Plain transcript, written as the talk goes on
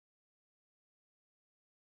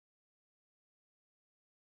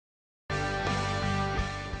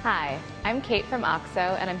Hi, I'm Kate from OXO,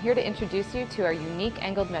 and I'm here to introduce you to our unique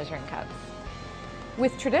angled measuring cups.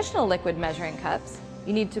 With traditional liquid measuring cups,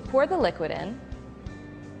 you need to pour the liquid in,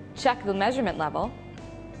 check the measurement level,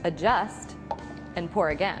 adjust, and pour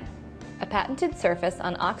again. A patented surface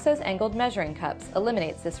on OXO's angled measuring cups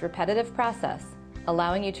eliminates this repetitive process,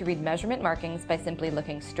 allowing you to read measurement markings by simply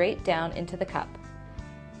looking straight down into the cup.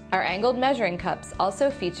 Our angled measuring cups also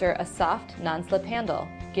feature a soft, non-slip handle,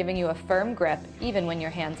 giving you a firm grip even when your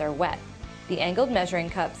hands are wet. The angled measuring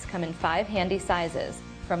cups come in 5 handy sizes,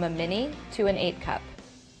 from a mini to an 8 cup.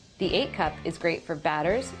 The 8 cup is great for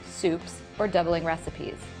batters, soups, or doubling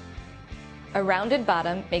recipes. A rounded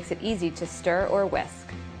bottom makes it easy to stir or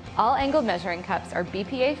whisk. All angled measuring cups are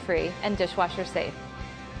BPA-free and dishwasher safe.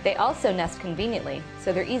 They also nest conveniently,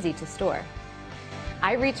 so they're easy to store.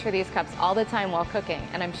 I reach for these cups all the time while cooking,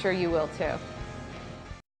 and I'm sure you will too.